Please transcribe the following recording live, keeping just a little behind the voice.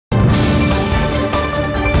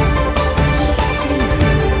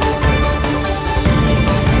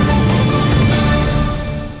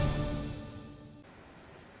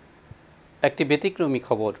একটি ব্যতিক্রমী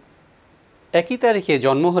খবর। একই তারিখে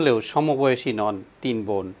জন্ম হলেও সমবয়সী নন তিন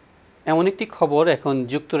বোন। এমন একটি খবর এখন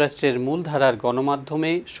যুক্তরাষ্ট্রের মূলধারার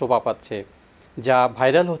গণমাধ্যমে শোভা পাচ্ছে, যা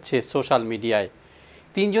ভাইরাল হচ্ছে সোশ্যাল মিডিয়ায়।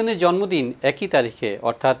 তিনজনের জন্মদিন একই তারিখে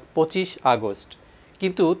অর্থাৎ 25 আগস্ট,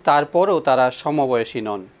 কিন্তু তারপরও তারা সমবয়সী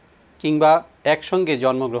নন কিংবা একসঙ্গে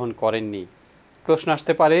জন্মগ্রহণ করেননি। প্রশ্ন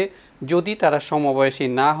আসতে পারে, যদি তারা সমবয়সী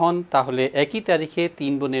না হন তাহলে একই তারিখে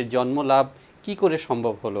তিন বোনের জন্মলাভ কী করে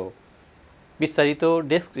সম্ভব হলো? বিস্তারিত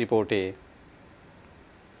ডেস্ক রিপোর্টে।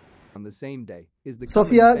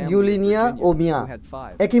 সোফিয়া, গিউলিনিয়া ও মিয়া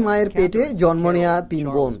একই মায়ের পেটে জন্ম নেয়া তিন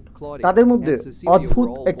বোন। তাদের মধ্যে অদ্ভুত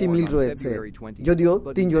একটি মিল রয়েছে, যদিও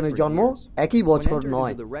তিনজনের জন্ম একই বছর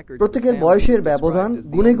নয়। প্রত্যেকের বয়সের ব্যবধান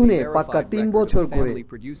গুনে গুনে পাক্কা 3 বছর করে,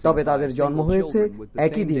 তবে তাদের জন্ম হয়েছে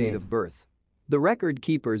একই দিনে।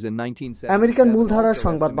 আমেরিকান মূলধারার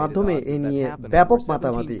সংবাদ মাধ্যমে এ নিয়ে ব্যাপক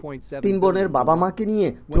মাতামাতি। তিন বোনের বাবা মাকে নিয়ে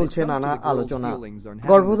চলছে নানা আলোচনা।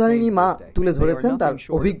 গর্ভধারিণী মা তুলে ধরেছেন তার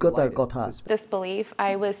অভিজ্ঞতার কথা।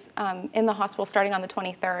 I was in the hospital starting on the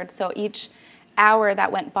 23rd, so each hour that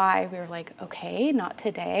went by we were like, okay, not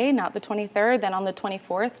today, not the 23rd, then on the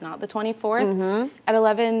 24th, not the 24th. At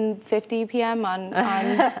 11:50 p.m. on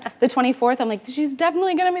the 24th, I'm like, she's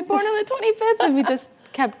definitely going to be born on the 25th, and we just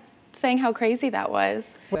kept saying how crazy that was.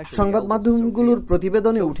 সংবাদ মাধ্যমগুলোর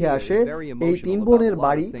প্রতিবেদনে উঠে আসে এই তিন বোনের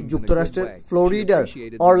বাড়ি যুক্তরাষ্ট্রের ফ্লোরিডার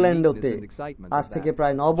অরল্যান্ডোতে। আজ থেকে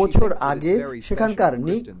প্রায় 9 বছর আগে সেখানকার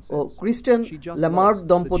নিক ও ক্রিস্টিয়ান লেমার্ড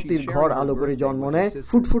দম্পতির ঘর আলো করে জন্ম নেয়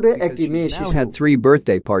ফুটফুটে একটি মেয়ে শিশু।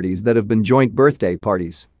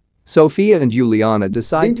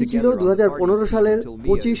 দিনটি ছিল 2015 সালের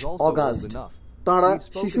 25 আগস্ট। তাঁরা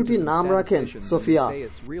শিশুটির নাম রাখেন সোফিয়া।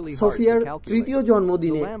 সোফিয়ার তৃতীয়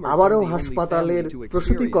জন্মদিনে আবারও হাসপাতালের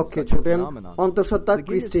প্রসূতি কক্ষে ছোটেন অন্তঃসত্ত্বা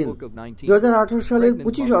ক্রিস্টিন। 2018 সালের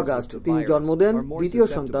 25 আগস্ট তিনি জন্ম দেন দ্বিতীয়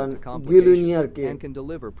সন্তান গিউলিনিয়ারকে।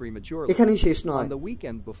 এখানেই শেষ নয়,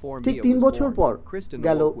 ঠিক 3 বছর পর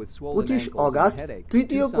গেল 25 আগস্ট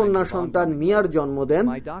তৃতীয় কন্যা সন্তান মিয়ার জন্ম দেন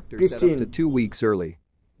Christine.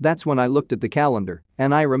 That's when I looked at the calendar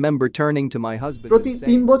and I remember turning to my husband. প্রতি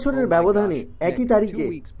 3 বছরের ব্যবধানে একই তারিখে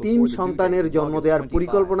 3 সন্তানের জন্ম দেওয়ার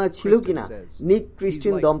পরিকল্পনা ছিল কিনা নিক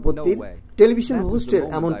ক্রিস্টিন দম্পতির? টেলিভিশন হোস্টের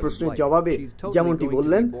এমন প্রশ্নের জবাবে যেমনটি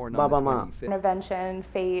বললেন বাবা মা। Intervention,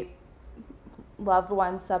 fate, loved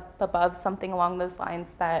ones up above, something along those lines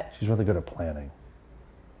that she's really good at planning.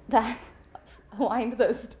 That aligned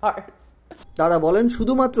those stars. তারা বলেন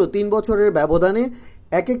শুধুমাত্র 3 বছরের ব্যবধানে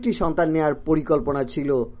এক একটি সন্তান নেয়ার পরিকল্পনা ছিল,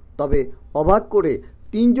 তবে অবাক করে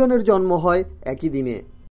 3 জনের জন্ম হয় একই দিনে।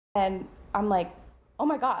 And I'm like, oh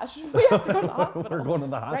my gosh, we have to go to the hospital. We're going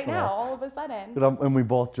to the hospital right now, all of a sudden. And we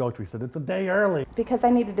both joked. We said it's a day early. Because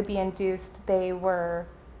I needed to be induced,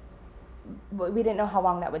 we didn't know how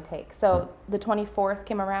long that would take. So the 24th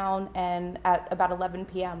came around, and at about 11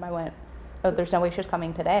 p.m. I went, oh, there's no way she's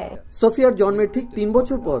coming today. সোফিয়ার জন্মের ঠিক 3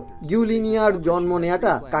 বছর পর গিউলিনিয়ার জন্ম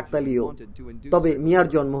নেয়াটা কাকতালীয়, তবে মিয়ার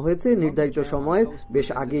জন্ম হয়েছে নির্ধারিত সময়ের বেশ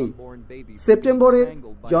আগেই। সেপ্টেম্বরে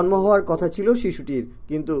জন্ম হওয়ার কথা ছিল শিশুটির,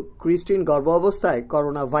 কিন্তু ক্রিস্টিন গর্ভ অবস্থায়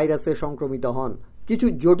করোনা ভাইরাসে সংক্রমিত হন। কিছু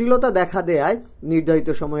জটিলতা দেখা দেয়ায় নির্ধারিত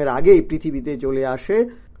সময়ের আগেই পৃথিবীতে চলে আসে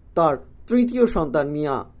তার তৃতীয় সন্তান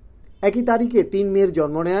মিয়া। একই তারিখে 3 মেয়ের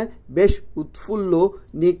জন্ম নেয় বেশ উৎফুল্ল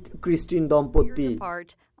নিক ক্রিস্টিন দম্পতি।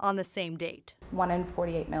 On the same date. 1 in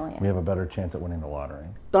 48 million. We have a better chance at winning the lottery.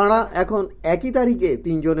 তারা এখন একই তারিখে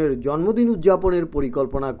 3 জনের জন্মদিন উদযাপনের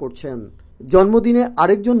পরিকল্পনা করছেন। জন্মদিনে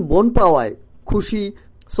আরেকজন বোন পাওয়ায় খুশি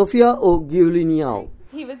Sophia O গিউলিনিয়াও।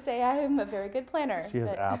 He would say I am a very good planner. She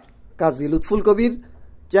has apps. Kazi Lutful Kabir,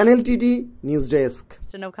 channel TT news desk.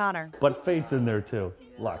 O'Connor. But fate's in there too.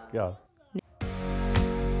 Luck, yeah.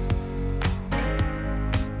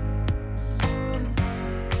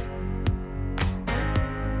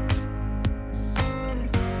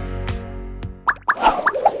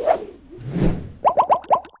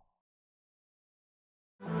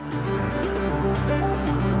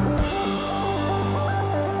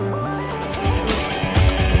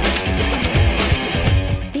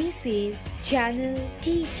 This is Channel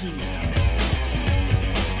TT.